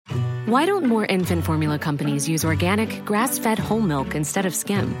Why don't more infant formula companies use organic, grass-fed whole milk instead of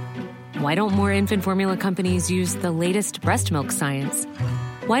skim? Why don't more infant formula companies use the latest breast milk science?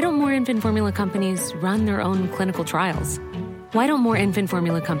 Why don't more infant formula companies run their own clinical trials? Why don't more infant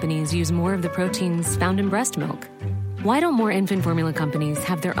formula companies use more of the proteins found in breast milk? Why don't more infant formula companies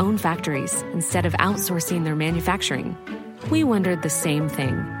have their own factories instead of outsourcing their manufacturing? We wondered the same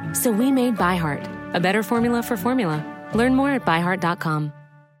thing. So we made ByHeart, a better formula for formula. Learn more at byheart.com.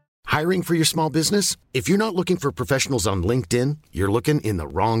 Hiring for your small business? If you're not looking for professionals on LinkedIn, you're looking in the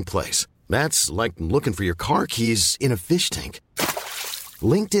wrong place. That's like looking for your car keys in a fish tank.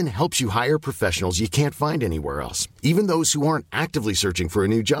 LinkedIn helps you hire professionals you can't find anywhere else, even those who aren't actively searching for a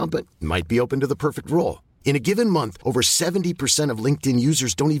new job but might be open to the perfect role. In a given month, over 70% of LinkedIn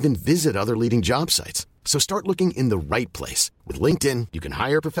users don't even visit other leading job sites. So start looking in the right place. With LinkedIn, you can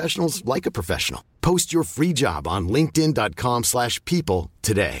hire professionals like a professional. Post your free job on linkedin.com/people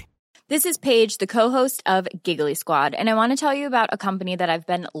today. This is Paige, the co-host of Giggly Squad, and I want to tell you about a company that I've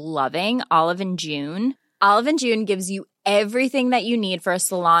been loving, Olive & June. Olive & June gives you everything that you need for a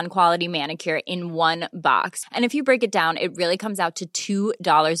salon-quality manicure in one box. And if you break it down, it really comes out to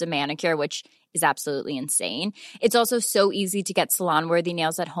 $2 a manicure, which is absolutely insane. It's also so easy to get salon-worthy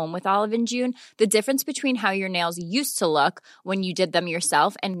nails at home with Olive & June. The difference between how your nails used to look when you did them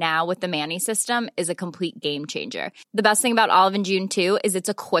yourself and now with the Mani system is a complete game changer. The best thing about Olive & June, too, is it's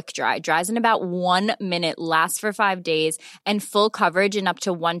a quick dry. Dries in about 1 minute, lasts for 5 days, and full coverage in up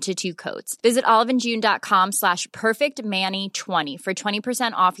to 1 to 2 coats. Visit oliveandjune.com/perfectmani20 for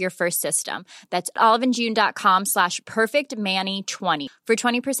 20% off your first system. That's oliveandjune.com/perfectmani20 for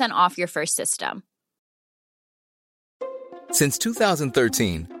 20% off your first system. Since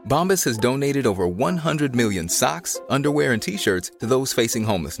 2013, Bombas has donated over 100 million socks, underwear, and T-shirts to those facing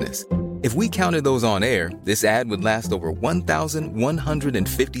homelessness. If we counted those on air, this ad would last over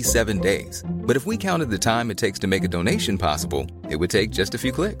 1,157 days. But if we counted the time it takes to make a donation possible, it would take just a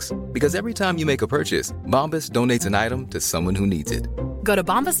few clicks. Because every time you make a purchase, Bombas donates an item to someone who needs it. Go to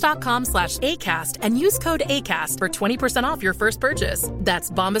bombas.com/ACAST and use code ACAST for 20% off your first purchase. That's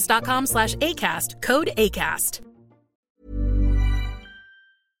bombas.com/ACAST, code ACAST.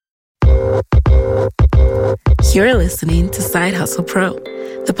 You're listening to Side Hustle Pro,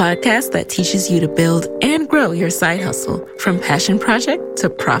 the podcast that teaches you to build and grow your side hustle from passion project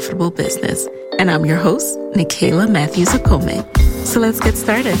to profitable business. And I'm your host, Nicaila Matthews-Okome. So let's get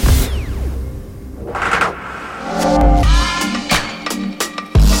started.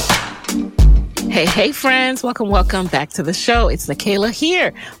 Hey, friends. Welcome back to the show. It's Nicaila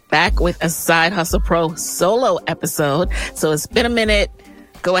here, back with a Side Hustle Pro solo episode. So it's been a minute.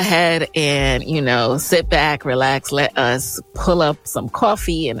 Go ahead and, sit back, relax, let us pull up some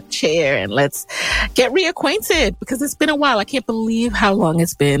coffee and a chair and let's get reacquainted because it's been a while. I can't believe how long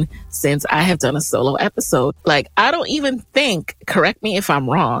it's been since I have done a solo episode. I don't even think, correct me if I'm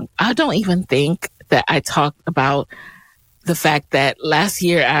wrong, I don't even think that I talked about the fact that last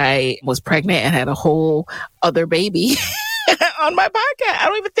year I was pregnant and had a whole other baby on my podcast. I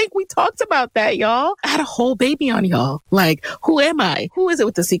don't even think we talked about that, y'all. I had a whole baby on y'all. Who am I? Who is it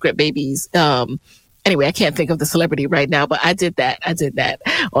with the secret babies? Anyway, I can't think of the celebrity right now, but I did that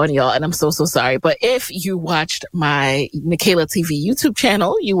on y'all, and I'm so sorry. But if you watched my Nicaila TV YouTube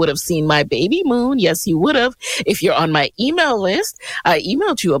channel, you would have seen my baby Moon. Yes, you would have. If you're on my email list, I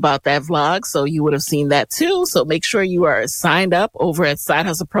emailed you about that vlog, so you would have seen that too. So make sure you are signed up over at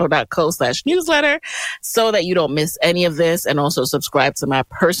sidehustlepro.co/newsletter so that you don't miss any of this, and also subscribe to my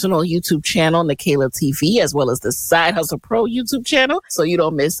personal YouTube channel, Nicaila TV, as well as the Side Hustle Pro YouTube channel, so you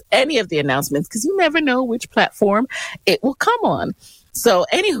don't miss any of the announcements, because you never know which platform it will come on. So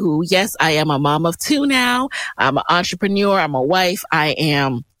anywho, yes, I am a mom of 2 now. I'm an entrepreneur. I'm a wife. I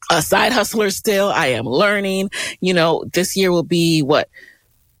am a side hustler still. I am learning. This year will be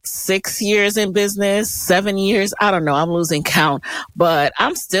 6 years in business, 7 years. I don't know. I'm losing count, but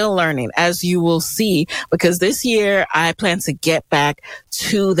I'm still learning, as you will see, because this year I plan to get back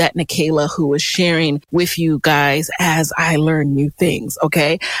to that Nicaila who was sharing with you guys as I learn new things.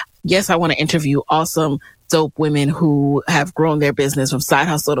 Okay. Yes, I want to interview awesome, dope women who have grown their business from side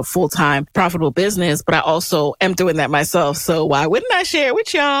hustle to full-time profitable business, but I also am doing that myself. So why wouldn't I share it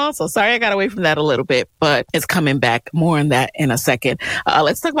with y'all? So sorry I got away from that a little bit, but it's coming back. More on that in a second.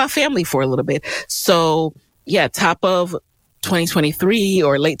 Let's talk about family for a little bit. So yeah, top of 2023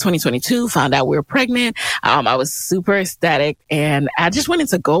 or late 2022, found out we were pregnant. I was super ecstatic and I just went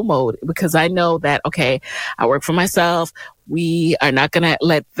into go mode because I know that, okay, I work for myself. We are not going to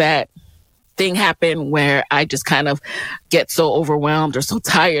let that thing happen where I just kind of get so overwhelmed or so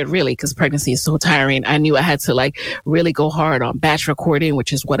tired, really, because pregnancy is so tiring. I knew I had to like really go hard on batch recording,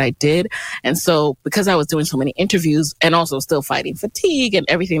 which is what I did. And so because I was doing so many interviews and also still fighting fatigue and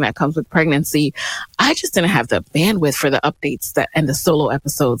everything that comes with pregnancy, I just didn't have the bandwidth for the updates and the solo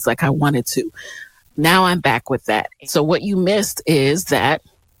episodes like I wanted to. Now I'm back with that. So what you missed is that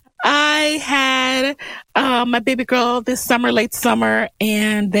I had my baby girl this summer, late summer,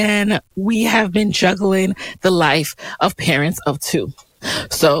 and then we have been juggling the life of parents of two.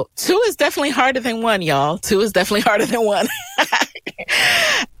 So 2 is definitely harder than 1, y'all. 2 is definitely harder than 1.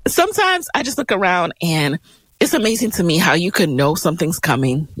 Sometimes I just look around and it's amazing to me how you can know something's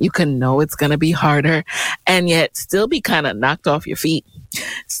coming. You can know it's going to be harder and yet still be kind of knocked off your feet.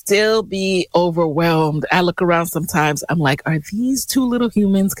 Still be overwhelmed. I look around sometimes. I'm like, are these 2 little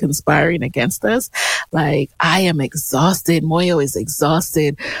humans conspiring against us? Like, I am exhausted. Moyo is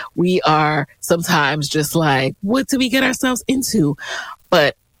exhausted. We are sometimes just like, what do we get ourselves into?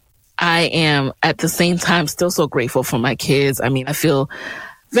 But I am at the same time still so grateful for my kids. I mean, I feel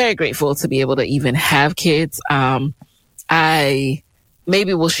very grateful to be able to even have kids. I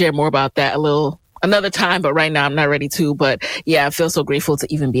maybe will share more about that another time, but right now I'm not ready to. But yeah, I feel so grateful to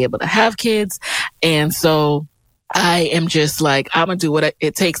even be able to have kids. And so I am just like, I'm going to do what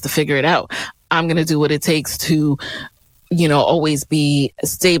it takes to figure it out. I'm going to do what it takes to, always be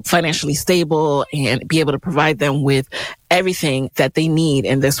financially stable and be able to provide them with everything that they need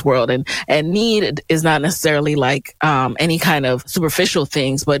in this world. And need is not necessarily like any kind of superficial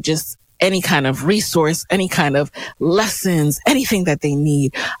things, but just any kind of resource, any kind of lessons, anything that they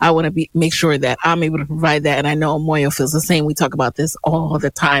need. I want to make sure that I'm able to provide that. And I know Moyo feels the same. We talk about this all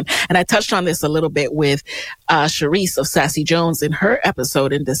the time. And I touched on this a little bit with Sharice of Sassy Jones in her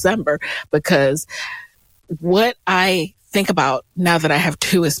episode in December, because what I think about now that I have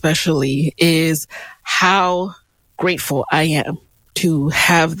 2 especially is how grateful I am to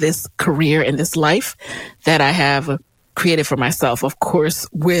have this career and this life that I have created for myself, of course,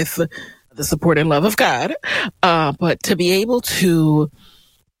 with the support and love of God, but to be able to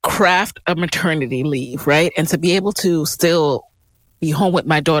craft a maternity leave, right? And to be able to still be home with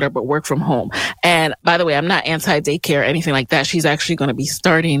my daughter, but work from home. And by the way, I'm not anti-daycare or anything like that. She's actually going to be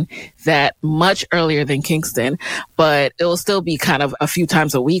starting that much earlier than Kingston, but it will still be kind of a few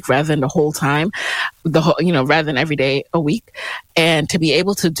times a week rather than the whole time, rather than every day a week. And to be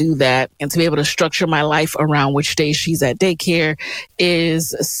able to do that and to be able to structure my life around which days she's at daycare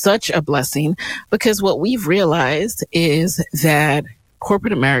is such a blessing, because what we've realized is that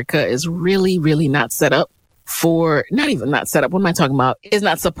corporate America is really, really not set up what am I talking about? Is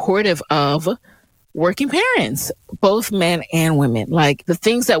not supportive of working parents, both men and women. Like the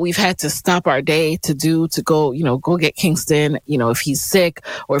things that we've had to stop our day to do to go get Kingston, if he's sick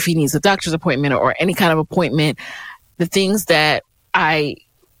or if he needs a doctor's appointment or any kind of appointment, the things that I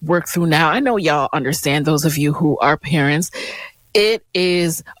work through now. I know y'all understand, those of you who are parents. It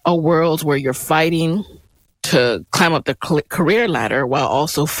is a world where you're fighting to climb up the career ladder while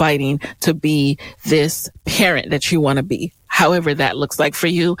also fighting to be this parent that you want to be. However that looks like for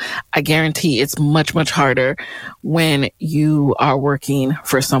you, I guarantee it's much, much harder when you are working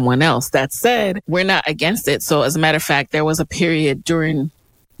for someone else. That said, we're not against it. So as a matter of fact, there was a period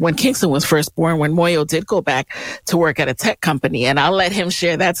when Kingston was first born, when Moyo did go back to work at a tech company, and I'll let him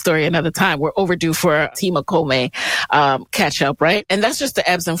share that story another time. We're overdue for a Tima Kome catch up, right? And that's just the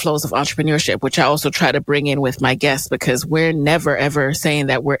ebbs and flows of entrepreneurship, which I also try to bring in with my guests, because we're never, ever saying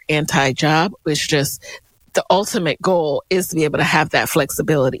that we're anti-job. It's just the ultimate goal is to be able to have that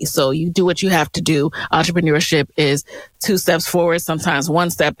flexibility. So you do what you have to do. Entrepreneurship is 2 steps forward, sometimes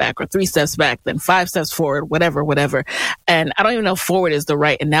 1 step back, or 3 steps back, then 5 steps forward, whatever. And I don't even know if forward is the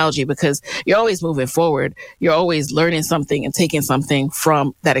right analogy, because you're always moving forward. You're always learning something and taking something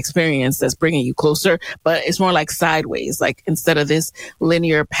from that experience that's bringing you closer. But it's more like sideways. Like instead of this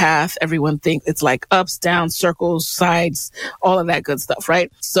linear path, everyone thinks it's like ups, downs, circles, sides, all of that good stuff,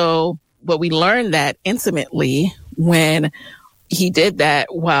 right? But we learned that intimately when he did that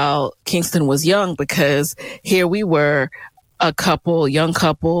while Kingston was young, because here we were, young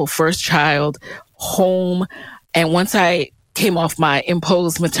couple, first child, home. And once I came off my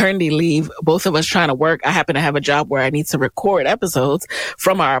imposed maternity leave, both of us trying to work. I happen to have a job where I need to record episodes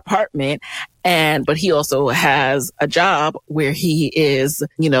from our apartment. But he also has a job where he is,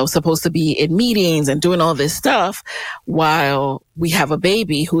 supposed to be in meetings and doing all this stuff while we have a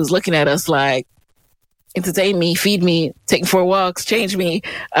baby who's looking at us like, entertain me, feed me, take me for walks, change me,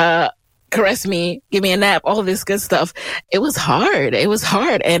 caress me, give me a nap, all this good stuff. It was hard.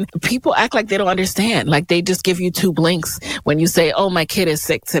 And people act like they don't understand. Like they just give you 2 blinks when you say, oh, my kid is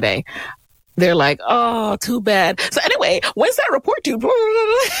sick today. they're like, oh, too bad. So anyway, when's that report due? And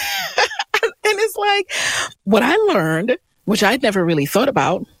it's like, what I learned, which I'd never really thought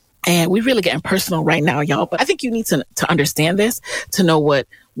about, and we're really getting personal right now, y'all, but I think you need to understand this to know what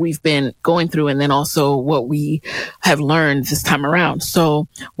we've been going through and then also what we have learned this time around. So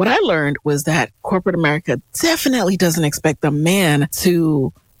what I learned was that corporate America definitely doesn't expect a man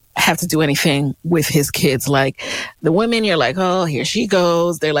to have to do anything with his kids. Like the women, you're like, oh, here she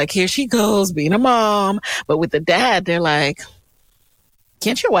goes. They're like, here she goes being a mom. But with the dad, they're like,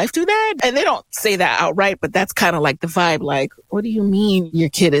 can't your wife do that? And they don't say that outright, but that's kind of like the vibe. Like, what do you mean your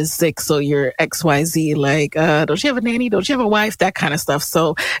kid is sick? So you're XYZ, like, don't you have a nanny? Don't you have a wife? That kind of stuff.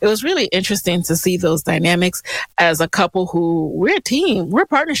 So it was really interesting to see those dynamics as a couple who we're a team. We're a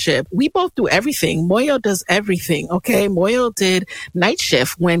partnership. We both do everything. Moyo does everything. Okay. Moyo did night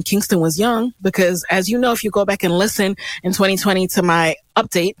shift when Kingston was young, because as you know, if you go back and listen in 2020 to my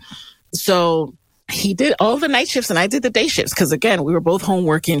update, so he did all the night shifts and I did the day shifts. Cause again, we were both home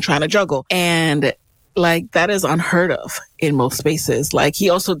working, trying to juggle. And like that is unheard of in most spaces. Like he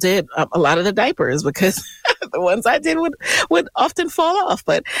also did a lot of the diapers because the ones I did would often fall off.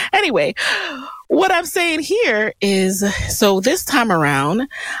 But anyway, what I'm saying here is, so this time around,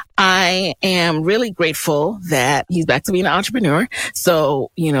 I am really grateful that he's back to being an entrepreneur.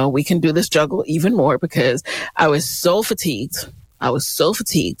 So, you know, we can do this juggle even more because I was so fatigued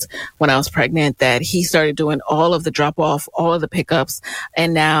when I was pregnant that he started doing all of the drop off, all of the pickups.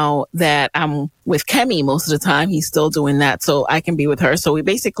 And now that I'm with Kemi most of the time, he's still doing that so I can be with her. So we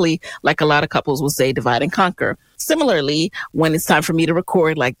basically, like a lot of couples will say, divide and conquer. Similarly, when it's time for me to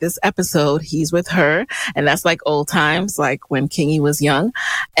record like this episode, he's with her. And that's like old times, like when Kingy was young.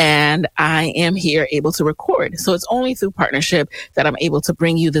 And I am here able to record. So it's only through partnership that I'm able to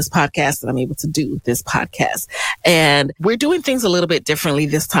bring you this podcast, that I'm able to do this podcast. And we're doing things a little bit differently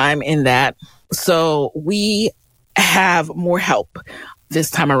this time in that. So we have more help this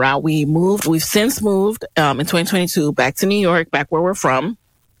time around. We've since moved in 2022 back to New York, back where we're from.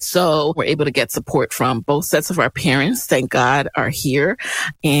 So we're able to get support from both sets of our parents, thank God, are here.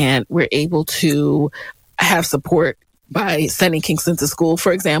 And we're able to have support by sending Kingston to school,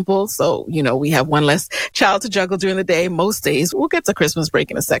 for example. So, you know, we have one less child to juggle during the day. Most days, we'll get to Christmas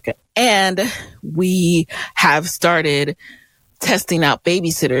break in a second. And we have started testing out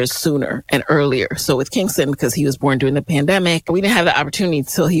babysitters sooner and earlier. So with Kingston, because he was born during the pandemic, we didn't have the opportunity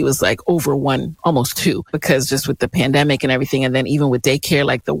until he was like over 1, almost 2, because just with the pandemic and everything. And then even with daycare,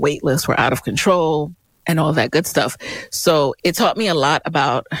 like the wait lists were out of control and all that good stuff. So it taught me a lot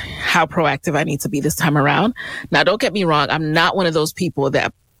about how proactive I need to be this time around. Now, don't get me wrong. I'm not one of those people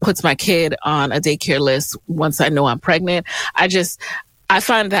that puts my kid on a daycare list once I know I'm pregnant. I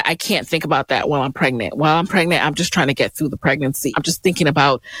find that I can't think about that while I'm pregnant. While I'm pregnant, I'm just trying to get through the pregnancy. I'm just thinking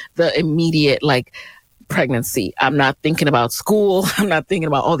about the immediate, like, pregnancy. I'm not thinking about school. I'm not thinking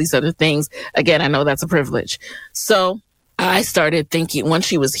about all these other things. Again, I know that's a privilege. So I started thinking once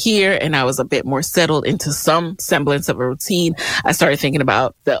she was here and I was a bit more settled into some semblance of a routine, I started thinking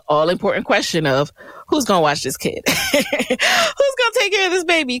about the all important question of who's going to watch this kid? Who's going to take care of this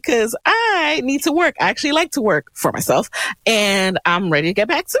baby? Because I need to work. I actually like to work for myself and I'm ready to get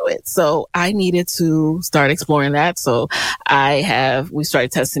back to it. So I needed to start exploring that. So we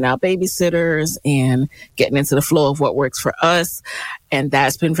started testing out babysitters and getting into the flow of what works for us. And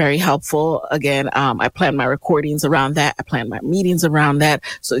that's been very helpful. Again, I plan my recordings around that. I plan my meetings around that.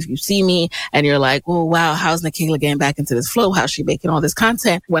 So if you see me and you're like, oh, wow, how's Nikayla getting back into this flow? How's she making all this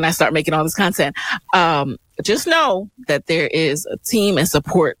content? When I start making all this content, just know that there is a team and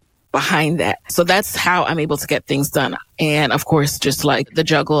support behind that. So that's how I'm able to get things done. And of course, just like the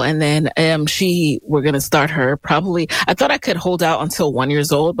juggle. And then we're going to start her probably, I thought I could hold out until 1 year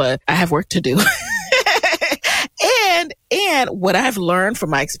old, but I have work to do. And what I've learned from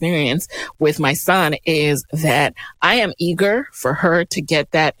my experience with my son is that I am eager for her to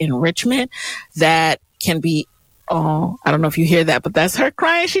get that enrichment that can be, oh, I don't know if you hear that, but that's her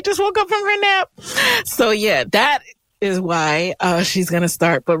crying. She just woke up from her nap. So yeah, that is why she's going to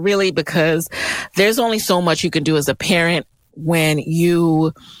start. But really because there's only so much you can do as a parent when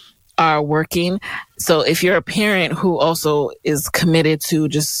you are working. So if you're a parent who also is committed to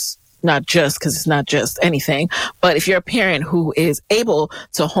not just because it's not just anything, but if you're a parent who is able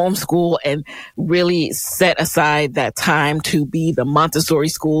to homeschool and really set aside that time to be the Montessori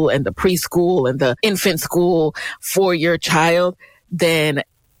school and the preschool and the infant school for your child, then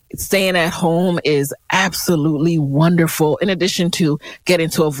staying at home is absolutely wonderful. In addition to getting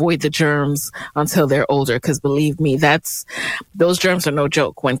to avoid the germs until they're older. Because believe me, those germs are no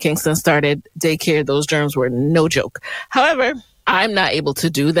joke. When Kingston started daycare, those germs were no joke. However, I'm not able to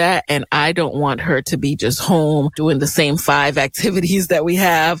do that. And I don't want her to be just home doing the same 5 activities that we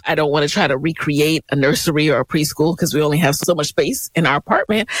have. I don't want to try to recreate a nursery or a preschool because we only have so much space in our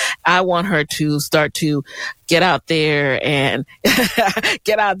apartment. I want her to start to get out there and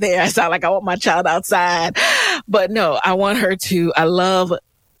get out there. I sound like I want my child outside, but no, I want her to, I love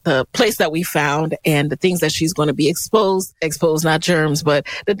the place that we found and the things that she's going to be exposed, not germs, but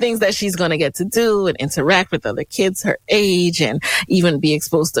the things that she's going to get to do and interact with other kids her age and even be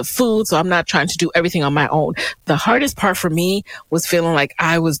exposed to food. So I'm not trying to do everything on my own. The hardest part for me was feeling like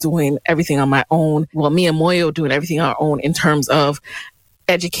I was doing everything on my own. Well, me and Moyo doing everything on our own in terms of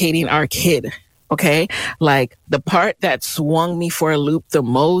educating our kid. Okay. Like the part that swung me for a loop the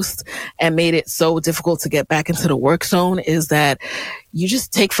most and made it so difficult to get back into the work zone is that you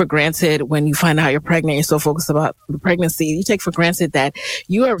just take for granted when you find out you're pregnant, you're so focused about the pregnancy, you take for granted that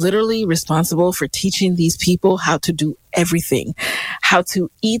you are literally responsible for teaching these people how to do everything, how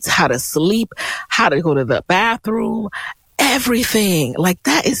to eat, how to sleep, how to go to the bathroom, everything. Like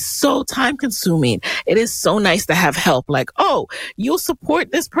that is so time consuming. It is so nice to have help. Like, oh, you'll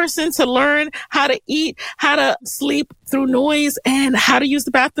support this person to learn how to eat, how to sleep through noise and how to use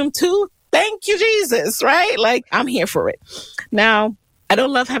the bathroom too. Thank you, Jesus. Right? Like I'm here for it. Now, I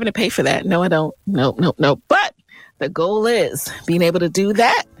don't love having to pay for that. No, I don't. No. But the goal is being able to do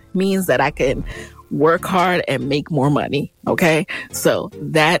that means that I can work hard and make more money. Okay. So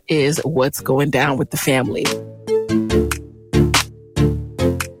that is what's going down with the family.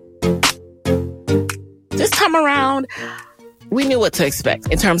 This time around, we knew what to expect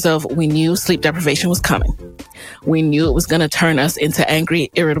in terms of we knew sleep deprivation was coming. We knew it was going to turn us into angry,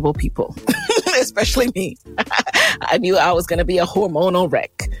 irritable people, especially me. I knew I was going to be a hormonal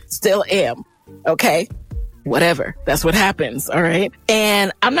wreck. Still am. Okay. Whatever. That's what happens. All right.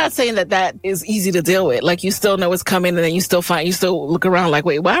 And I'm not saying that that is easy to deal with. Like you still know it's coming and then you still look around like,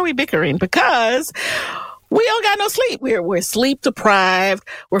 wait, why are we bickering? Because we don't got no sleep. We're sleep deprived.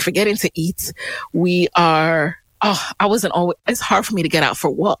 We're forgetting to eat. We are, it's hard for me to get out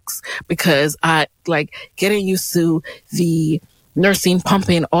for walks because I like getting used to the nursing,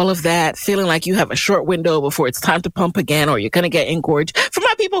 pumping, all of that, feeling like you have a short window before it's time to pump again or you're going to get engorged. For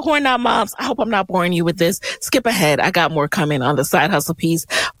my people who are not moms, I hope I'm not boring you with this. Skip ahead. I got more coming on the side hustle piece,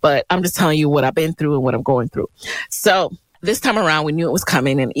 but I'm just telling you what I've been through and what I'm going through. So this time around, we knew it was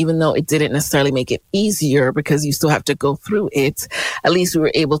coming. And even though it didn't necessarily make it easier because you still have to go through it, at least we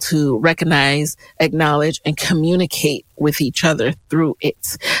were able to recognize, acknowledge, and communicate with each other through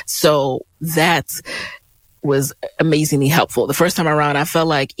it. So that was amazingly helpful. The first time around, I felt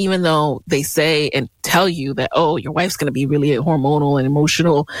like even though they say and tell you that, oh, your wife's going to be really hormonal and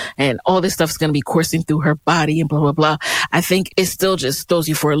emotional and all this stuff is going to be coursing through her body and blah, blah, blah. I think it still just throws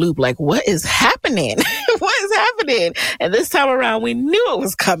you for a loop. Like, what is happening? What is happening? And this time around, we knew it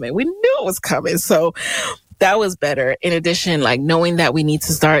was coming. So that was better. In addition, like knowing that we need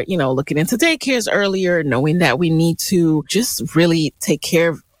to start, looking into daycares earlier, knowing that we need to just really take care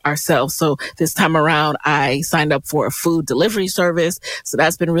of ourselves. So this time around, I signed up for a food delivery service. So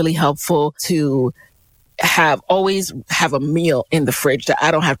that's been really helpful to always have a meal in the fridge that I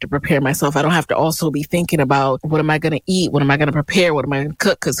don't have to prepare myself. I don't have to also be thinking about what am I going to eat? What am I going to prepare? What am I going to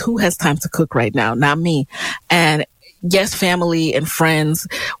cook? Because who has time to cook right now? Not me. And yes, family and friends,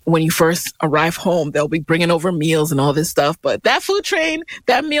 when you first arrive home, they'll be bringing over meals and all this stuff. But that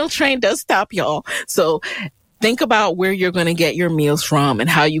meal train does stop, y'all. So think about where you're going to get your meals from and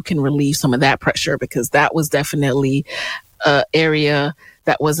how you can relieve some of that pressure, because that was definitely an area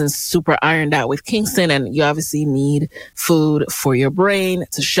that wasn't super ironed out with Kingston. And you obviously need food for your brain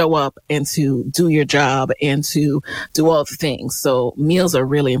to show up and to do your job and to do all the things. So meals are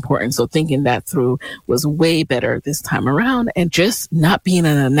really important. So thinking that through was way better this time around. And just not being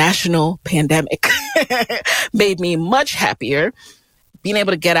in a national pandemic made me much happier. Being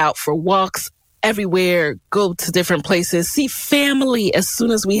able to get out for walks everywhere, go to different places, see family. As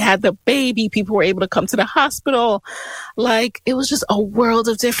soon as we had the baby, people were able to come to the hospital. Like, it was just a world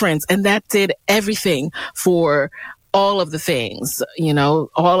of difference. And that did everything for all of the things,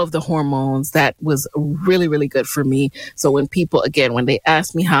 all of the hormones. That was really, really good for me. So when people, again, when they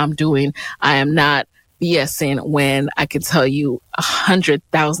ask me how I'm doing, I am not BSing when I can tell you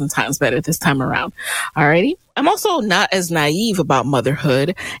 100,000 times better this time around. Alrighty. I'm also not as naive about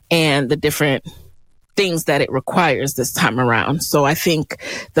motherhood and the different things that it requires this time around. So I think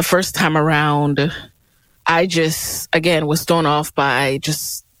the first time around, I just, again, was thrown off by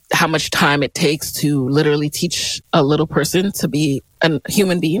just how much time it takes to literally teach a little person to be a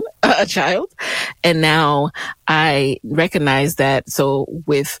human being, a child. And now I recognize that. So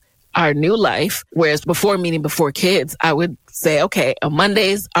with our new life. Whereas before kids, I would say, okay,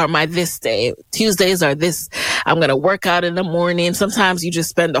 Mondays are my this day. Tuesdays are this. I'm going to work out in the morning. Sometimes you just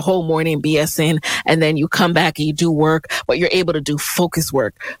spend the whole morning BSing and then you come back and you do work, but you're able to do focus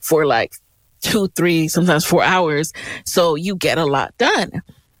work for like 2, 3, sometimes 4 hours. So you get a lot done.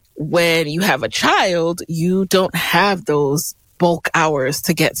 When you have a child, you don't have those bulk hours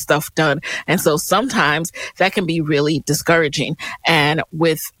to get stuff done. And so sometimes that can be really discouraging. And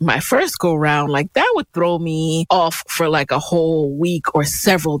with my first go round, like that would throw me off for like a whole week or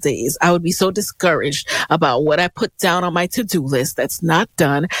several days. I would be so discouraged about what I put down on my to-do list that's not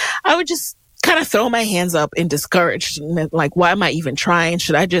done. I would just kind of throw my hands up and discouraged. Like, why am I even trying?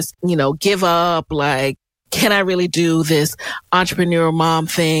 Should I just, give up? Like, can I really do this entrepreneur mom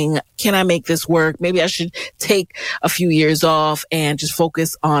thing? Can I make this work? Maybe I should take a few years off and just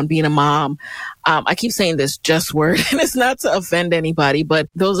focus on being a mom. I keep saying this just word, and it's not to offend anybody, but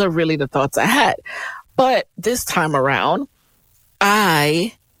those are really the thoughts I had. But this time around,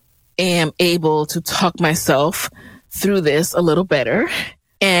 I am able to talk myself through this a little better.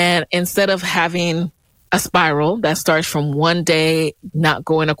 And instead of having a spiral that starts from one day not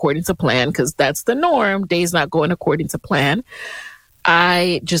going according to plan, because that's the norm, days not going according to plan,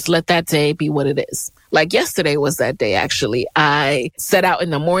 I just let that day be what it is. Like yesterday was that day, actually. I set out in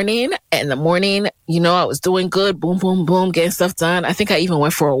the morning. I was doing good, boom, boom, boom, getting stuff done. I think I even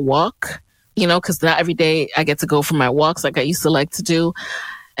went for a walk, because not every day I get to go for my walks like I used to like to do.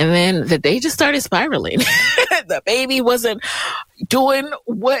 And then the day just started spiraling. The baby wasn't doing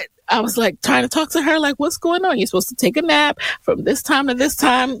what I was like trying to talk to her, like, what's going on? You're supposed to take a nap from this time to this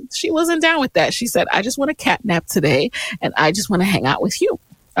time. She wasn't down with that. She said, I just want a cat nap today and I just want to hang out with you.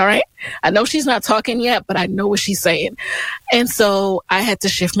 All right. I know she's not talking yet, but I know what she's saying. And so I had to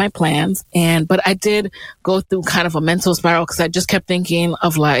shift my plans. But I did go through kind of a mental spiral because I just kept thinking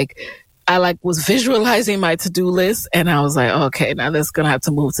of I was visualizing my to-do list and I was like, okay, now that's going to have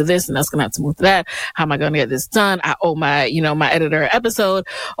to move to this and that's going to have to move to that. How am I going to get this done? I owe my editor episode,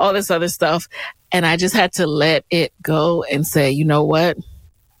 all this other stuff. And I just had to let it go and say, you know what?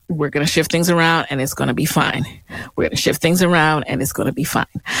 We're going to shift things around and it's going to be fine. We're going to shift things around and it's going to be fine.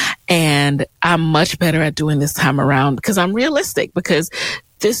 And I'm much better at doing this time around because I'm realistic, because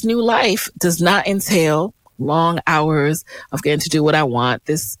this new life does not entail long hours of getting to do what I want.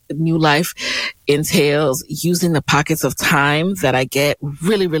 This new life entails using the pockets of time that I get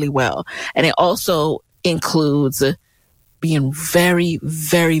really, really well. And it also includes being very,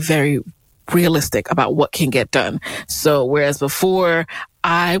 very, very realistic about what can get done. So whereas before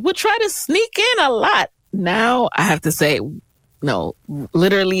I would try to sneak in a lot, now I have to say, no,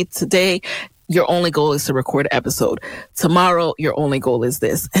 literally today, your only goal is to record an episode. Tomorrow, your only goal is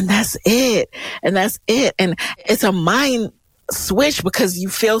this. And that's it. And it's a mind switch because you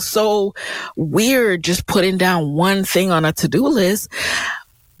feel so weird just putting down one thing on a to-do list,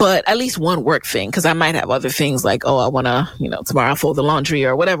 but at least one work thing. Because I might have other things like, I want to, tomorrow I'll fold the laundry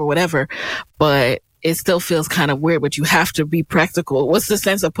or whatever. But it still feels kind of weird, but you have to be practical. What's the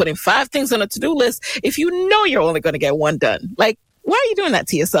sense of putting 5 things on a to-do list if you know you're only going to get one done? Like, why are you doing that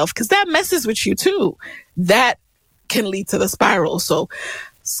to yourself? Because that messes with you too. That can lead to the spiral. So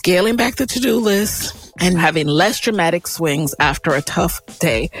scaling back the to-do list and having less dramatic swings after a tough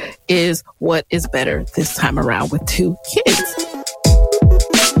day is what is better this time around with 2 kids.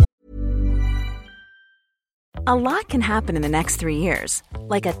 A lot can happen in the next 3 years.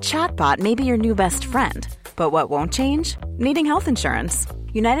 Like a chatbot may be your new best friend. But what won't change? Needing health insurance.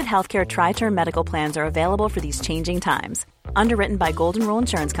 United Healthcare Tri-Term Medical Plans are available for these changing times. Underwritten by Golden Rule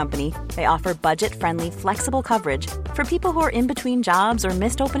Insurance Company, they offer budget-friendly, flexible coverage for people who are in between jobs or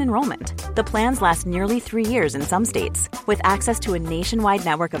missed open enrollment. The plans last nearly 3 years in some states, with access to a nationwide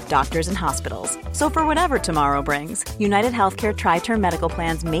network of doctors and hospitals. So for whatever tomorrow brings, United Healthcare Tri-Term Medical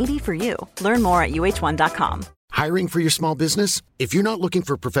Plans may be for you. Learn more at uh1.com. Hiring for your small business? If you're not looking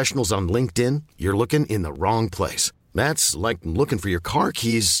for professionals on LinkedIn, you're looking in the wrong place. That's like looking for your car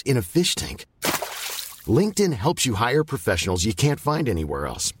keys in a fish tank. LinkedIn helps you hire professionals you can't find anywhere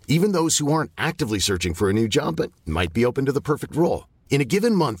else, even those who aren't actively searching for a new job but might be open to the perfect role. In a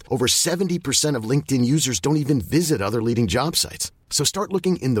given month, over 70% of LinkedIn users don't even visit other leading job sites. So start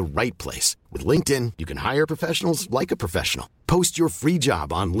looking in the right place. With LinkedIn, you can hire professionals like a professional. Post your free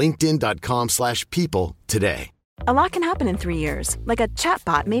job on linkedin.com/people today. A lot can happen in 3 years, like a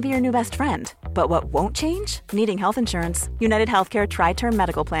chatbot may be your new best friend. But what won't change? Needing health insurance. United Healthcare Tri-Term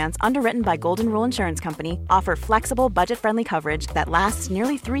Medical Plans, underwritten by Golden Rule Insurance Company, offer flexible, budget-friendly coverage that lasts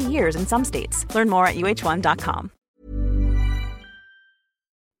nearly 3 years in some states. Learn more at uh1.com.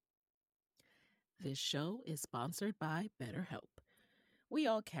 This show is sponsored by BetterHelp. We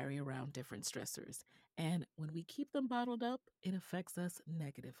all carry around different stressors, and when we keep them bottled up, it affects us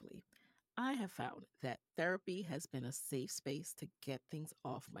negatively. I have found that therapy has been a safe space to get things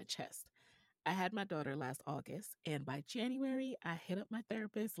off my chest. I had my daughter last August, and by January, I hit up my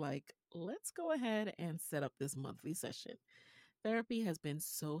therapist like, let's go ahead and set up this monthly session. Therapy has been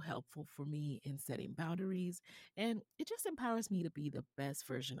so helpful for me in setting boundaries, and it just empowers me to be the best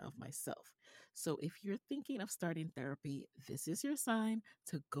version of myself. So, if you're thinking of starting therapy, this is your sign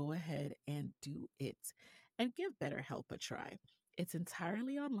to go ahead and do it and give BetterHelp a try. It's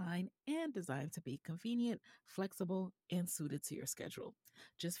entirely online and designed to be convenient, flexible, and suited to your schedule.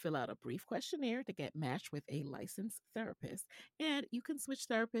 Just fill out a brief questionnaire to get matched with a licensed therapist, and you can switch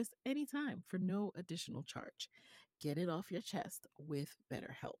therapists anytime for no additional charge. Get it off your chest with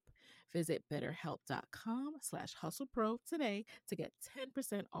BetterHelp. Visit betterhelp.com/hustlepro today to get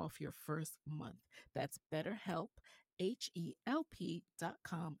 10% off your first month. That's BetterHelp,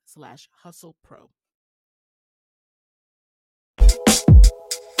 HELP.com/hustlepro.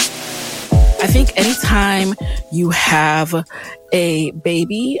 I think anytime you have a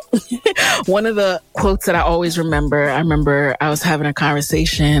baby, one of the quotes that I always remember, I was having a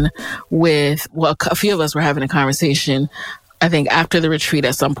conversation with, a few of us were having a conversation, I think after the retreat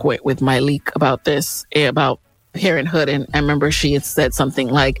at some point with Myleek about this, about parenthood. And I remember she had said something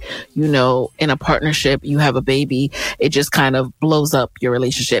like, in a partnership, you have a baby, it just kind of blows up your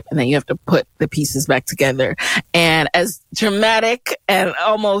relationship and then you have to put the pieces back together. And as dramatic and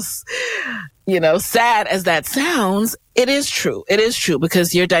almost, sad as that sounds, it is true. It is true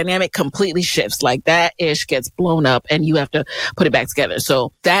because your dynamic completely shifts. Like that ish gets blown up and you have to put it back together.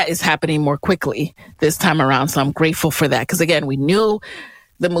 So that is happening more quickly this time around. So I'm grateful for that. Because again, we knew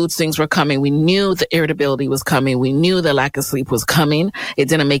the mood swings were coming. We knew the irritability was coming. We knew the lack of sleep was coming. It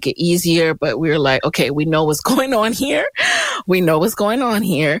didn't make it easier, but we were like, okay, we know what's going on here. We know what's going on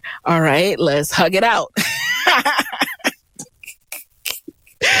here. All right, let's hug it out.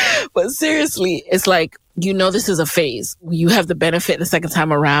 But seriously, it's like, this is a phase. You have the benefit the second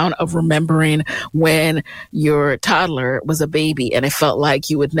time around of remembering when your toddler was a baby and it felt like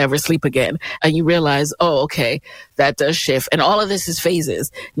you would never sleep again. And you realize, oh, okay, that does shift. And all of this is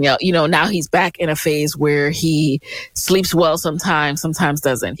phases. Now he's back in a phase where he sleeps well sometimes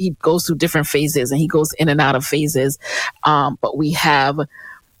doesn't. He goes through different phases and he goes in and out of phases. But we have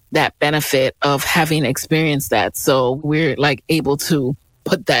that benefit of having experienced that. So we're like able to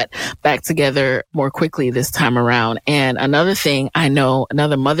put that back together more quickly this time around. And another thing I know,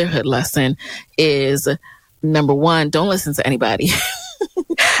 another motherhood lesson is, number one, don't listen to anybody.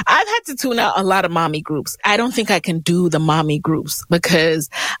 I've had to tune out a lot of mommy groups. I don't think I can do the mommy groups because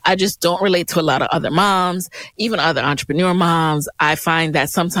I just don't relate to a lot of other moms, even other entrepreneur moms. I find that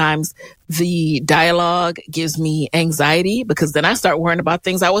sometimes the dialogue gives me anxiety because then I start worrying about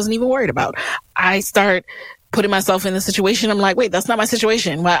things I wasn't even worried about. I start putting myself in the situation. I'm like, wait, that's not my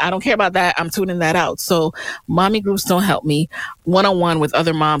situation. Well, I don't care about that. I'm tuning that out. So mommy groups don't help me. One-on-one with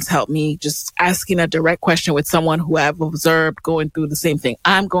other moms help me. Just asking a direct question with someone who I've observed going through the same thing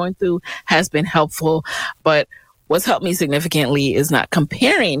I'm going through has been helpful. But what's helped me significantly is not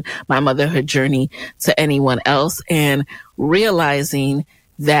comparing my motherhood journey to anyone else and realizing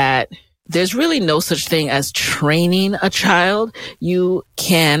that there's really no such thing as training a child. You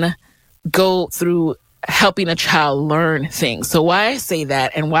can go through helping a child learn things. So why I say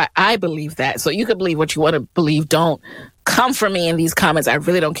that and why I believe that, so you can believe what you want to believe, don't come for me in these comments. I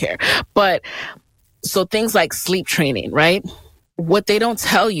really don't care. But so things like sleep training, right? What they don't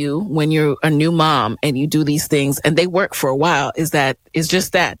tell you when you're a new mom and you do these things and they work for a while is that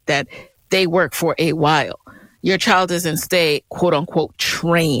they work for a while. Your child doesn't stay, quote unquote,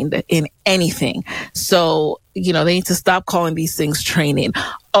 trained in anything. So, they need to stop calling these things training.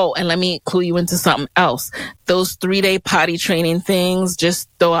 Oh, and let me clue you into something else. Those 3-day potty training things, just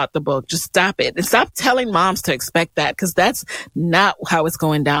throw out the book. Just stop it. And stop telling moms to expect that because that's not how it's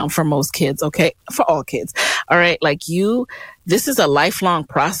going down for most kids, okay? For all kids. All right. This is a lifelong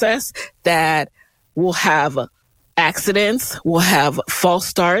process that will have accidents, we'll have false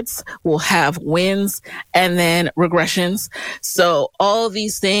starts, we'll have wins, and then regressions. So all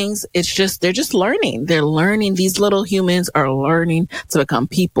these things, they're just learning. They're learning. These little humans are learning to become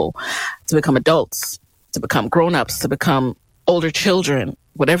people, to become adults, to become grown-ups, to become older children,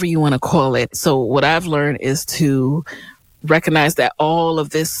 whatever you want to call it. So what I've learned is to recognize that all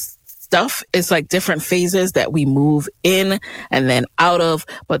of this stuff is like different phases that we move in and then out of,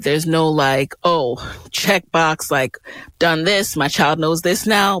 but there's no checkbox, like done this, my child knows this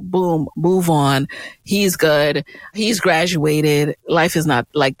now, boom, move on. He's good. He's graduated. Life is not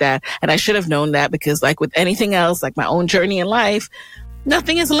like that. And I should have known that because like with anything else, like my own journey in life,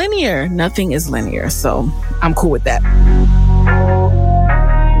 nothing is linear. Nothing is linear. So I'm cool with that.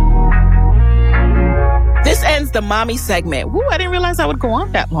 This ends the mommy segment. Woo, I didn't realize I would go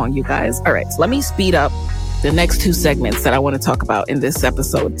on that long, you guys. All right, so let me speed up the next two segments that I want to talk about in this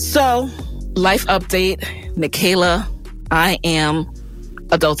episode. So, life update, Nikayla, I am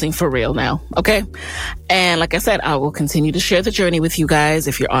adulting for real now, okay? And like I said, I will continue to share the journey with you guys.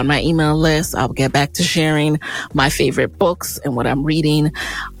 If you're on my email list, I'll get back to sharing my favorite books and what I'm reading.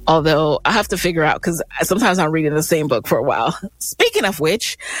 Although I have to figure out, because sometimes I'm reading the same book for a while. Speaking of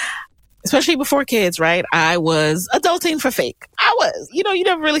which, especially before kids, right? I was adulting for fake. I was. You know, you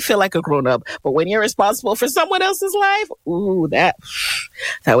never really feel like a grown up, but when you're responsible for someone else's life, ooh, that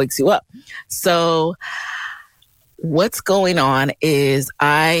wakes you up. So what's going on is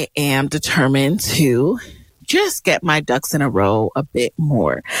I am determined to just get my ducks in a row a bit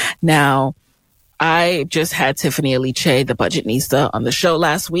more. Now, I just had Tiffany Aliche, the Budgetnista, on the show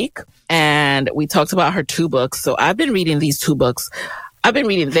last week, and we talked about her 2 books. So I've been reading these 2 books. I've been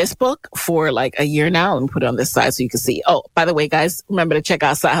reading this book for like a year now. Let me put it on this side so you can see. Oh, by the way, guys, remember to check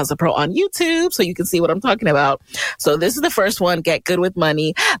out Side Hustle Pro on YouTube so you can see what I'm talking about. So this is the first one, Get Good with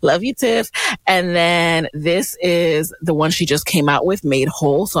Money. Love you, Tiff. And then this is the one she just came out with, Made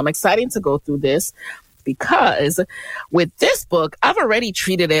Whole. So I'm excited to go through this because with this book, I've already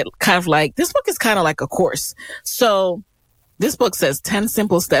treated it kind of like, this book is kind of like a course. So this book says 10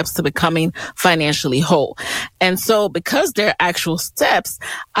 simple steps to becoming financially whole. And so because they're actual steps,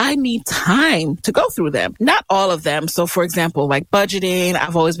 I need time to go through them. Not all of them. So for example, like budgeting,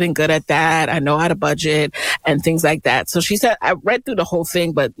 I've always been good at that. I know how to budget and things like that. So she said, I read through the whole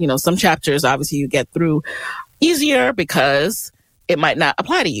thing, but you know, some chapters obviously you get through easier because it might not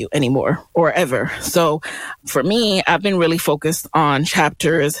apply to you anymore or ever. So for me, I've been really focused on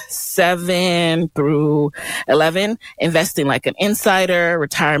chapters 7 through 11, investing like an insider,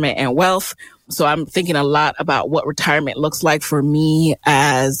 retirement, and wealth. So I'm thinking a lot about what retirement looks like for me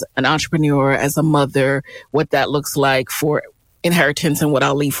as an entrepreneur, as a mother, what that looks like for inheritance and what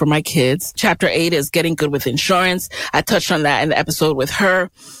I'll leave for my kids. Chapter 8 is getting good with insurance. I touched on that in the episode with her.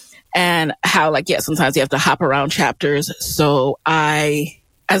 And how, like, yeah, sometimes you have to hop around chapters. So I,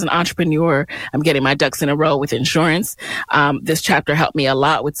 as an entrepreneur, I'm getting my ducks in a row with insurance. This chapter helped me a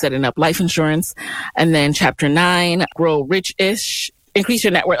lot with setting up life insurance. And then chapter 9, Grow Rich-ish, increase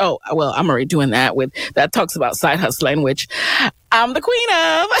your net worth. Oh, well, I'm already doing that that talks about side hustling, which I'm the queen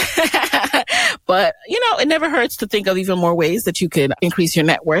of. But, you know, it never hurts to think of even more ways that you could increase your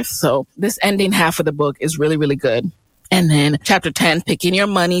net worth. So this ending half of the book is really, really good. And then chapter 10, picking your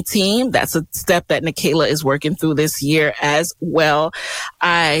money team. That's a step that Nikayla is working through this year as well.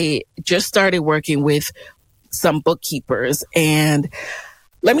 I just started working with some bookkeepers, and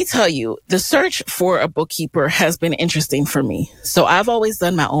let me tell you, the search for a bookkeeper has been interesting for me. So I've always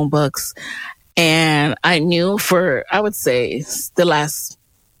done my own books, and I knew for, I would say, the last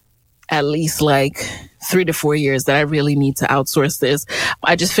at least like 3 to 4 years that I really need to outsource this.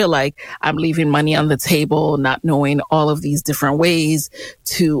 I just feel like I'm leaving money on the table, not knowing all of these different ways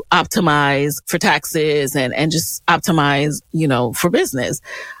to optimize for taxes and just optimize, you know, for business.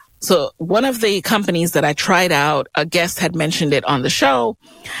 So one of the companies that I tried out, a guest had mentioned it on the show,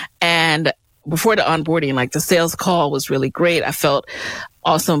 and before the onboarding, like the sales call was really great. I felt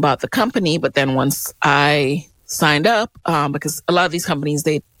awesome about the company, but then once I signed up, because a lot of these companies,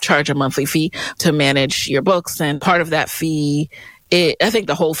 they charge a monthly fee to manage your books. And part of that fee, I think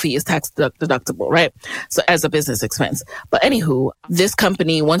the whole fee is tax deductible, right? So as a business expense. But anywho, this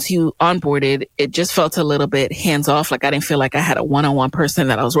company, once you onboarded, it just felt a little bit hands off. Like I didn't feel like I had a one-on-one person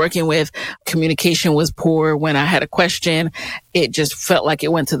that I was working with. Communication was poor. When I had a question, it just felt like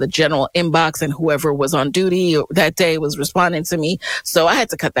it went to the general inbox and whoever was on duty that day was responding to me. So I had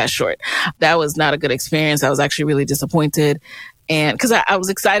to cut that short. That was not a good experience. I was actually really disappointed. And because I was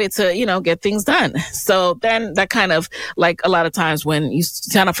excited to, you know, get things done. So then that kind of, like a lot of times when you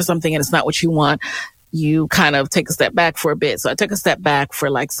sign up for something and it's not what you want, you kind of take a step back for a bit. So I took a step back for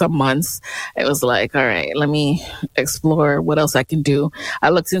like some months. It was like, all right, let me explore what else I can do.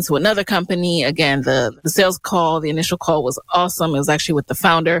 I looked into another company. Again, the sales call, the initial call was awesome. It was actually with the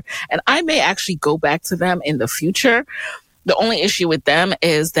founder. And I may actually go back to them in the future. The only issue with them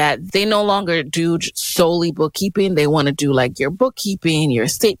is that they no longer do solely bookkeeping. They want to do like your bookkeeping, your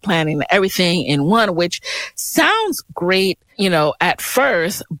estate planning, everything in one, which sounds great, you know, at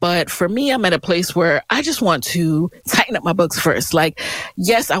first. But for me, I'm at a place where I just want to tighten up my books first. Like,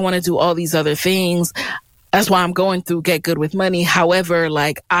 yes, I want to do all these other things. That's why I'm going through Get Good with Money. However,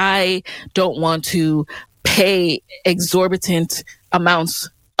 like I don't want to pay exorbitant amounts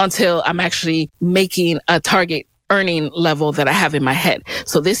until I'm actually making a target earning level that I have in my head.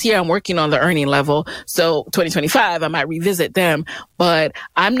 So this year I'm working on the earning level. So 2025, I might revisit them, but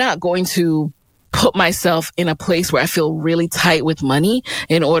I'm not going to put myself in a place where I feel really tight with money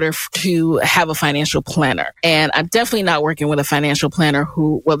in order to have a financial planner. And I'm definitely not working with a financial planner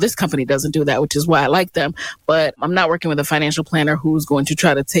this company doesn't do that, which is why I like them, but I'm not working with a financial planner who's going to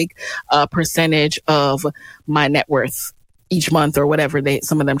try to take a percentage of my net worth each month or whatever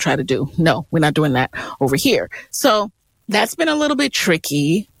some of them try to do. No, we're not doing that over here. So that's been a little bit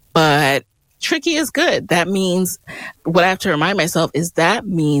tricky, but tricky is good. That means what I have to remind myself is that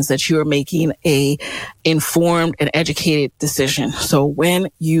means that you are making a informed and educated decision. So when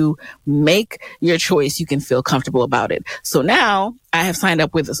you make your choice, you can feel comfortable about it. So now I have signed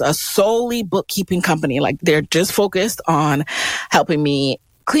up with a solely bookkeeping company. Like they're just focused on helping me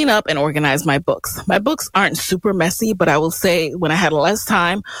clean up and organize my books. My books aren't super messy, but I will say when I had less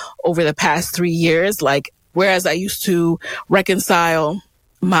time over the past 3 years, like whereas I used to reconcile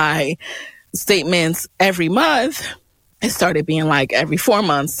my statements every month, it started being like every 4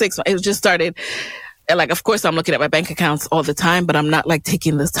 months, 6 months. It just started like, of course, I'm looking at my bank accounts all the time, but I'm not like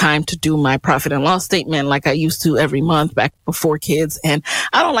taking this time to do my profit and loss statement like I used to every month back before kids. And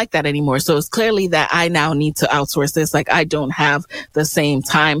I don't like that anymore. So it's clearly that I now need to outsource this. Like I don't have the same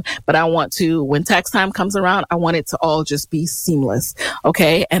time, but I want to, when tax time comes around, I want it to all just be seamless.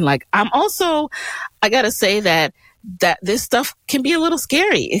 Okay. And like, I gotta say that this stuff can be a little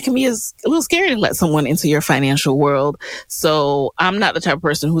scary. It can be a little scary to let someone into your financial world. So I'm not the type of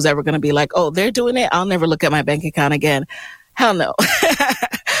person who's ever going to be like, oh, they're doing it, I'll never look at my bank account again. Hell no.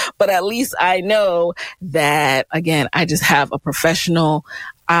 But at least I know that, again, I just have a professional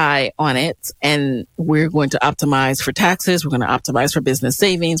eye on it, and we're going to optimize for taxes. We're going to optimize for business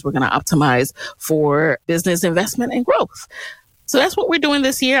savings. We're going to optimize for business investment and growth. So that's what we're doing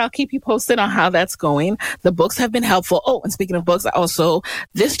this year. I'll keep you posted on how that's going. The books have been helpful. Oh, and speaking of books,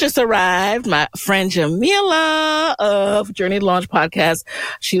 this just arrived. My friend Jamila of Journey to Launch podcast,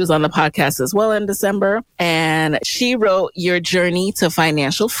 she was on the podcast as well in December, and she wrote Your Journey to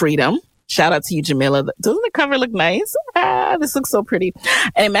Financial Freedom. Shout out to you, Jamila. Doesn't the cover look nice? This looks so pretty.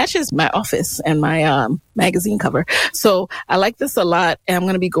 And it matches my office and my magazine cover. So I like this a lot, and I'm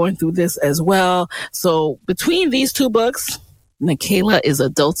going to be going through this as well. So between these two books, Nikayla is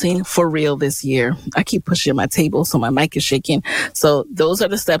adulting for real this year. I keep pushing my table, so my mic is shaking. So those are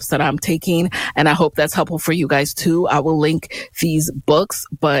the steps that I'm taking, and I hope that's helpful for you guys too. I will link these books,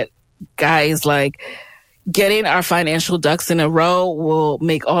 but guys, like getting our financial ducks in a row will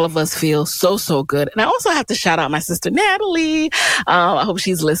make all of us feel so, so good. And I also have to shout out my sister, Natalie. I hope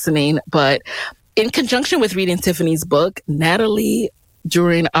she's listening, but in conjunction with reading Tiffany's book, Natalie,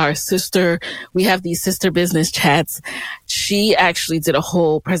 during we have these sister business chats. She actually did a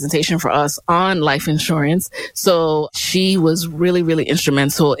whole presentation for us on life insurance. So she was really, really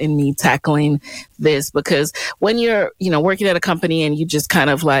instrumental in me tackling this, because when you're, working at a company and you just kind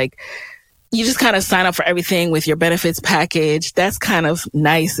of sign up for everything with your benefits package, that's kind of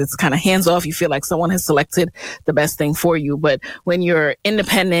nice. It's kind of hands off. You feel like someone has selected the best thing for you. But when you're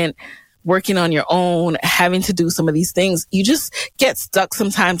independent, working on your own, having to do some of these things, you just get stuck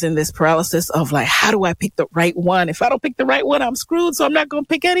sometimes in this paralysis of like, how do I pick the right one? If I don't pick the right one, I'm screwed. So I'm not going to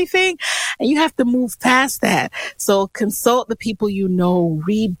pick anything. And you have to move past that. So consult the people you know,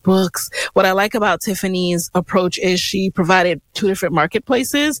 read books. What I like about Tiffany's approach is she provided 2 different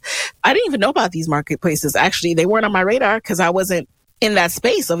marketplaces. I didn't even know about these marketplaces. Actually, they weren't on my radar because I wasn't in that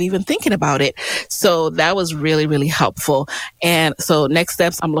space of even thinking about it. So that was really, really helpful. And so next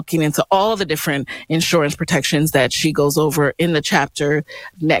steps, I'm looking into all the different insurance protections that she goes over in the chapter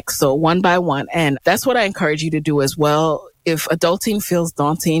next. So one by one. And that's what I encourage you to do as well. If adulting feels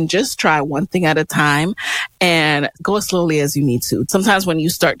daunting, just try one thing at a time and go as slowly as you need to. Sometimes when you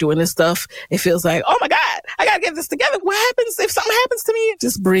start doing this stuff, it feels like, oh my God, I got to get this together. What happens if something happens to me?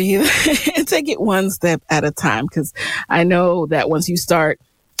 Just breathe and take it one step at a time. Because I know that once you start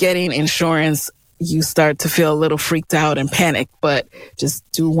getting insurance, you start to feel a little freaked out and panic, but just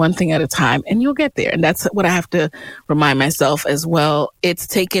do one thing at a time and you'll get there. And that's what I have to remind myself as well. It's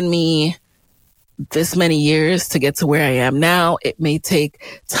taken me this many years to get to where I am now. It may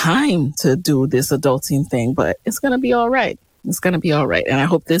take time to do this adulting thing, but it's going to be all right. It's going to be all right. And I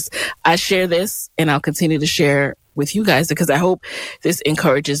hope I share this and I'll continue to share with you guys, because I hope this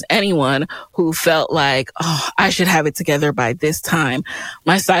encourages anyone who felt like, oh, I should have it together by this time.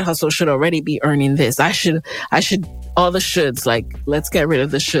 My side hustle should already be earning this. I should, all the shoulds, like, let's get rid of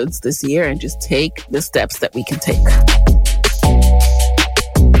the shoulds this year and just take the steps that we can take.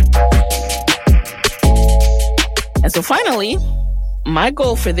 And so finally, my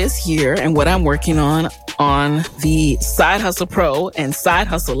goal for this year and what I'm working on on the Side Hustle Pro and Side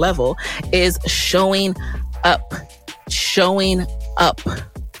Hustle level is showing up. Showing up,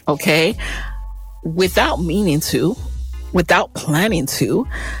 okay? Without meaning to, without planning to,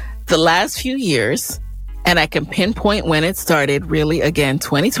 the last few years, and I can pinpoint when it started, really, again,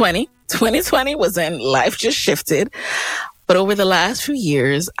 2020. 2020 was when life just shifted. But over the last few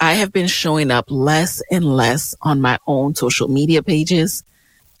years, I have been showing up less and less on my own social media pages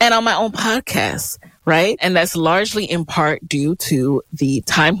and on my own podcasts, right? And that's largely in part due to the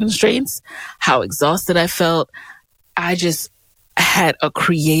time constraints, how exhausted I felt. I just had a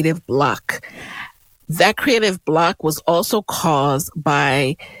creative block. That creative block was also caused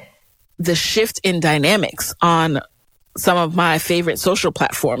by the shift in dynamics on some of my favorite social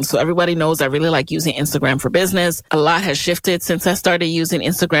platforms. So everybody knows I really like using Instagram for business. A lot has shifted since I started using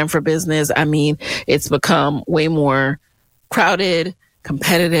Instagram for business. I mean, it's become way more crowded,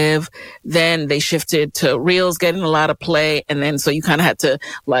 competitive. Then they shifted to Reels getting a lot of play. And then so you kind of had to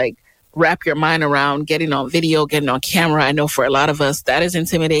like wrap your mind around getting on video, getting on camera. I know for a lot of us that is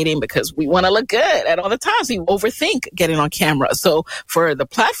intimidating because we want to look good at all the times. We overthink getting on camera. So for the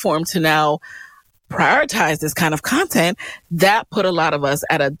platform to now prioritize this kind of content, that put a lot of us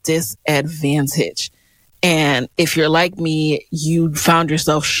at a disadvantage. And if you're like me, you found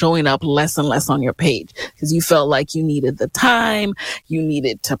yourself showing up less and less on your page because you felt like you needed the time, you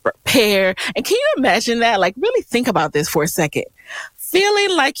needed to prepare. And can you imagine that? Like, really think about this for a second.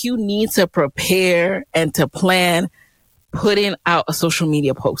 Feeling like you need to prepare and to plan putting out a social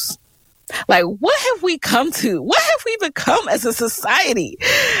media post. Like, what have we come to? What have we become as a society?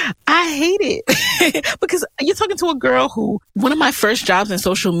 I hate it because you're talking to a girl who, one of my first jobs in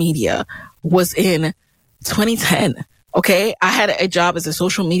social media was in 2010. Okay. I had a job as a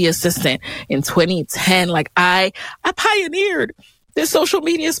social media assistant in 2010. Like I pioneered this social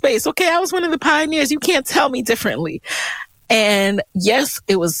media space. Okay. I was one of the pioneers. You can't tell me differently. And yes,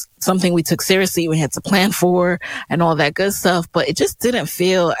 it was something we took seriously. We had to plan for and all that good stuff, but it just didn't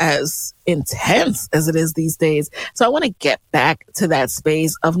feel as intense as it is these days. So I want to get back to that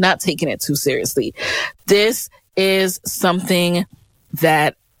space of not taking it too seriously. This is something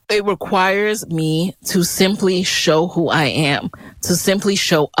that it requires me to simply show who I am, to simply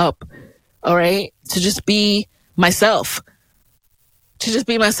show up. All right. To just be myself,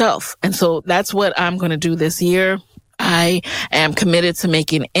 And so that's what I'm going to do this year. I am committed to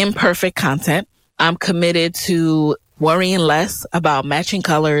making imperfect content. I'm committed to worrying less about matching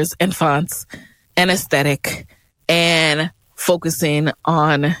colors and fonts and aesthetic and focusing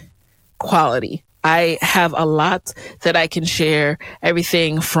on quality. I have a lot that I can share,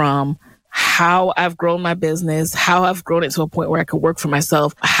 everything from how I've grown my business, how I've grown it to a point where I could work for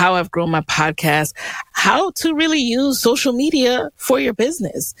myself, how I've grown my podcast, how to really use social media for your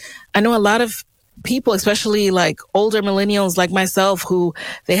business. I know a lot of people, especially like older millennials like myself, who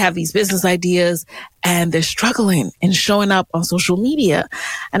they have these business ideas and they're struggling in showing up on social media.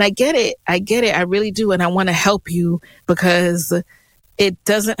 And I get it. I really do. And I want to help you because it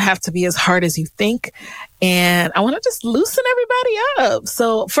doesn't have to be as hard as you think. And I want to just loosen everybody up.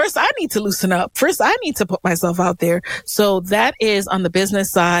 So first I need to loosen up. First I need to put myself out there. So that is on the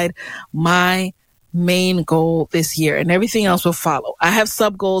business side, my main goal this year, and everything else will follow. I have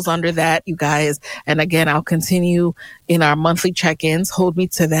sub goals under that, you guys. And again, I'll continue in our monthly check-ins. Hold me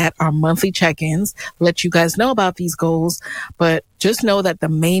to that. Our monthly check-ins, let you guys know about these goals, but just know that the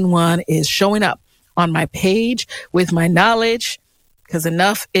main one is showing up on my page with my knowledge, because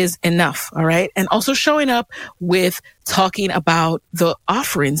enough is enough. All right. And also showing up with talking about the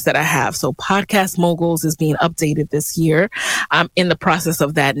offerings that I have. So Podcast Moguls is being updated this year. I'm in the process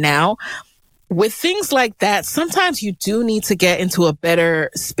of that now. With things like that, sometimes you do need to get into a better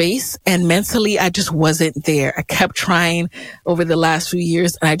space. And mentally, I just wasn't there. I kept trying over the last few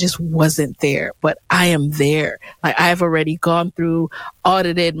years and I just wasn't there. But I am there. Like I've already gone through,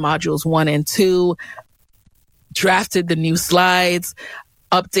 audited modules 1 and 2, drafted the new slides,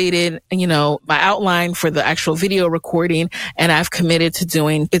 updated, my outline for the actual video recording. And I've committed to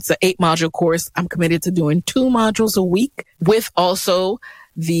doing, it's an 8-module course. I'm committed to doing 2 modules a week with also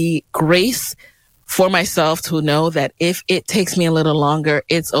the grace for myself to know that if it takes me a little longer,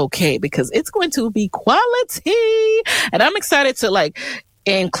 it's okay because it's going to be quality. And I'm excited to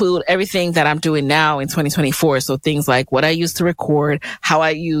include everything that I'm doing now in 2024. So things like what I use to record, how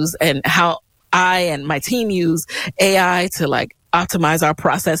I use and how I and my team use AI to optimize our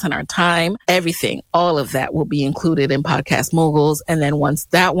process and our time, everything, all of that will be included in Podcast Moguls. And then once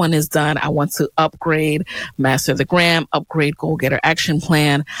that one is done, I want to upgrade Master the Gram, upgrade Goal Getter Action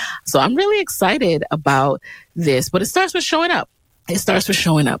Plan. So I'm really excited about this, but it starts with showing up.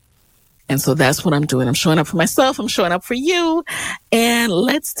 And so that's what I'm doing. I'm showing up for myself. I'm showing up for you. And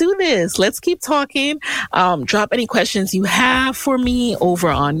let's do this. Let's keep talking. Drop any questions you have for me over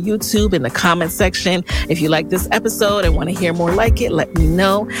on YouTube in the comment section. If you like this episode and want to hear more like it, let me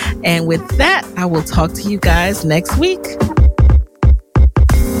know. And with that, I will talk to you guys next week.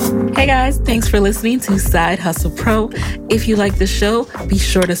 Hey guys, thanks for listening to Side Hustle Pro. If you like the show, be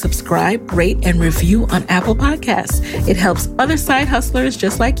sure to subscribe, rate, and review on Apple Podcasts. It helps other side hustlers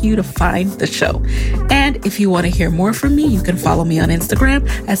just like you to find the show. And if you want to hear more from me, you can follow me on Instagram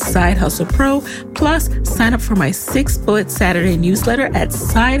at Side Hustle Pro. Plus, sign up for my 6-bullet Saturday newsletter at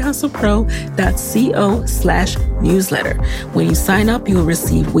sidehustlepro.co/newsletter. When you sign up, you'll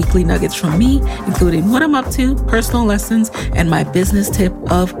receive weekly nuggets from me, including what I'm up to, personal lessons, and my business tip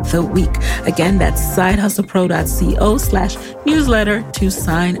of the week. Again, that's sidehustlepro.co/newsletter to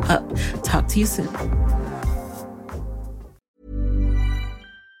sign up. Talk to you soon.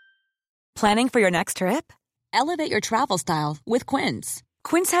 Planning for your next trip? Elevate your travel style with Quince.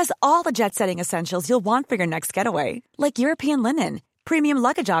 Quince has all the jet-setting essentials you'll want for your next getaway, like European linen, premium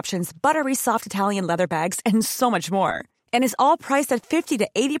luggage options, buttery soft Italian leather bags, and so much more. And is all priced at 50 to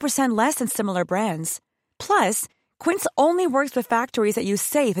 80% less than similar brands. Plus, Quince only works with factories that use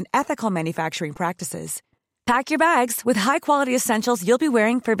safe and ethical manufacturing practices. Pack your bags with high-quality essentials you'll be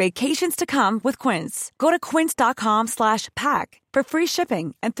wearing for vacations to come with Quince. Go to quince.com/pack for free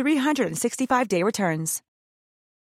shipping and 365-day returns.